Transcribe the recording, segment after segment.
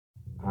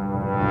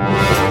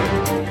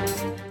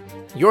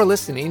You're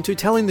listening to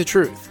Telling the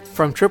Truth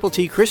from Triple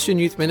T Christian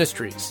Youth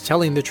Ministries,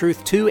 telling the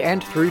truth to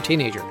and through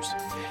teenagers.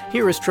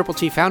 Here is Triple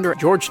T founder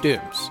George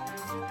Dooms.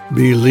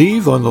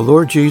 Believe on the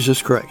Lord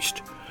Jesus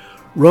Christ.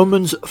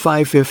 Romans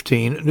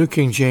 5:15, New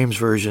King James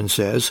Version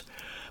says,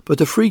 "But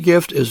the free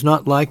gift is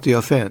not like the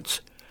offense.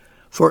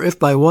 For if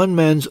by one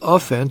man's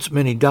offense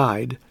many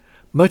died,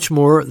 much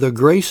more the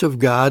grace of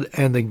God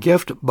and the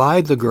gift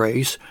by the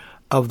grace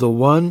of the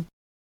one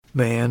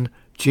man,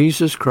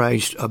 Jesus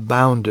Christ,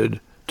 abounded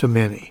to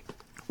many."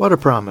 What a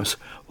promise.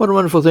 What a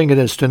wonderful thing it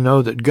is to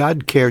know that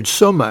God cared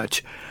so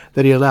much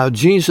that he allowed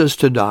Jesus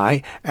to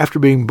die after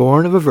being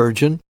born of a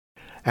virgin,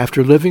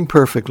 after living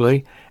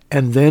perfectly,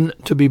 and then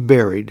to be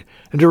buried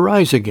and to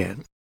rise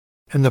again.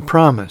 And the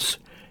promise,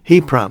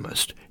 he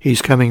promised,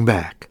 he's coming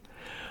back.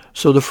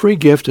 So the free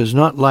gift is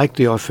not like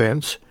the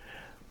offense,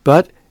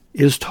 but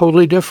is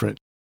totally different.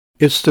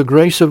 It's the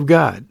grace of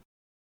God.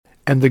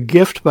 And the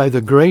gift by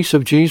the grace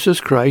of Jesus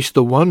Christ,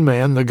 the one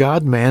man, the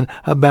God-man,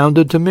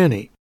 abounded to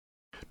many.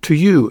 To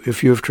you,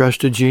 if you have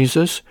trusted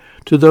Jesus,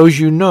 to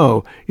those you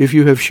know, if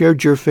you have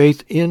shared your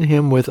faith in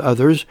him with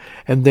others,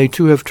 and they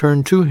too have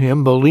turned to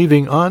him,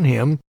 believing on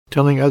him,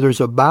 telling others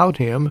about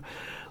him,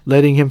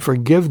 letting him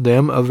forgive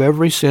them of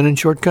every sin and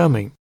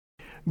shortcoming.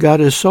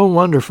 God is so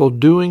wonderful,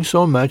 doing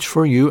so much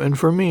for you and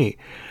for me.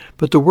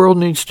 But the world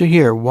needs to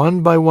hear, one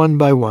by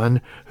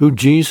one, who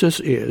Jesus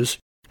is,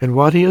 and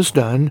what he has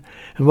done,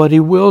 and what he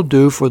will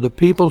do for the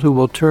people who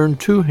will turn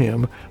to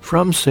him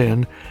from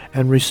sin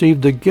and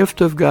receive the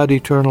gift of God,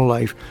 eternal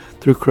life,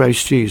 through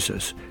Christ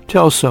Jesus.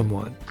 Tell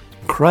someone,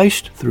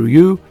 Christ through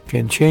you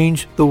can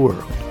change the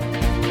world.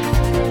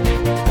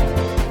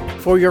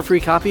 For your free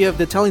copy of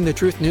the Telling the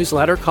Truth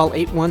newsletter, call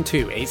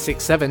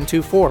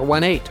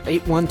 812-867-2418,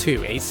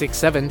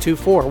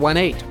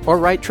 812-867-2418, or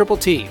write Triple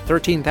T,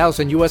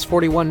 13,000 U.S.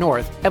 41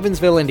 North,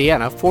 Evansville,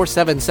 Indiana,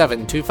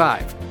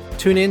 47725.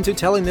 Tune in to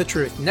Telling the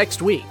Truth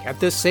next week at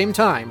this same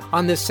time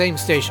on this same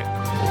station.